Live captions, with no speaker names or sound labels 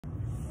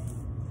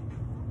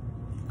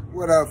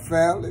What up,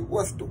 family?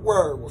 What's the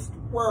word? What's the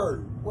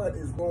word? What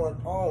is going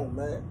on,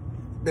 man?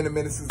 Been a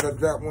minute since I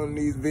dropped one of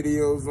these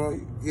videos on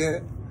you. Yeah,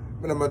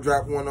 but I'm gonna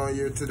drop one on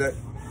you today.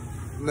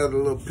 Another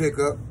little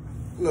pickup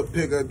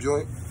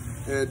joint.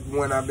 And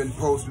one I've been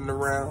posting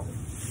around.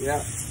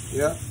 Yeah.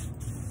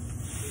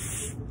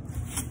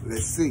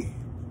 Let's see.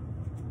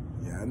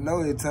 Yeah, I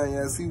know every time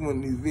y'all see one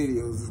of these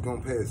videos, it's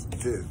gonna pass the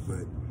test,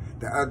 but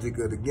the object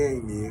of the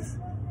game is,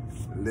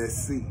 let's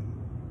see.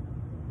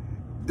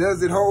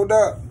 Does it hold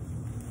up?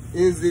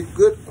 Is it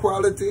good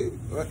quality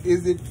or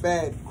is it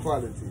bad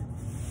quality?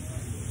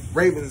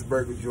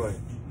 RAVENSBURGER joint.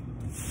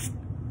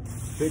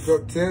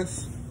 Pickup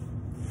test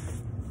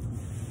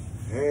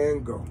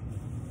and go.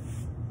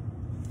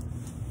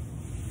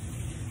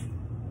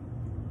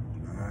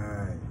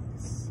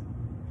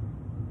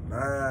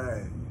 Nice.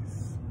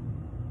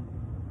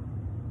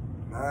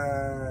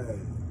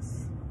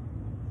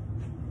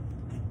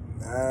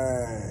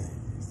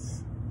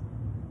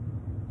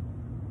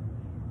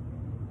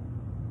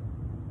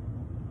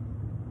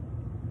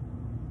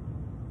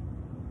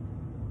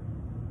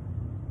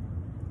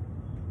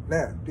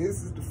 Now,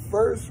 this is the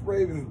first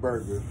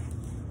RAVENSBURGER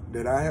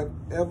that I have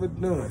ever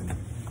done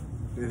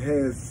that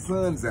has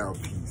suns out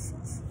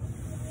pieces.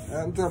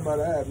 I'm talking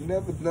about I have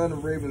never done a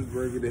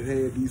RAVENSBURGER that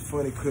had these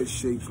funny cut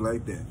shapes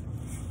like that.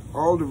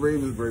 All the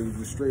RAVENSBURGERs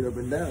were straight up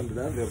and down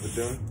that I've ever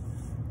done.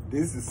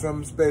 This is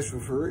something special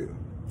for real.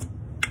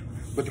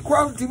 But the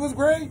quality was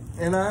great,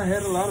 and I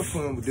had a lot of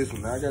fun with this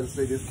one. I gotta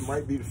say, this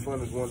might be the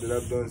funnest one that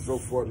I've done so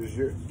far this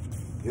year.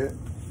 Yeah.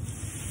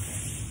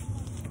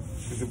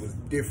 Because it was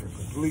different,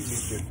 completely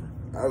different.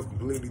 I was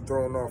completely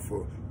thrown off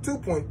for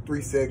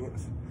 2.3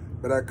 seconds,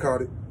 but I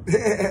caught it.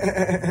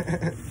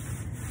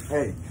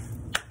 Hey,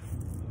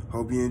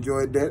 hope you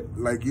enjoyed that,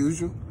 like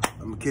usual.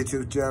 I'm gonna catch you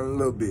with y'all in a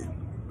little bit.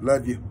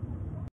 Love you.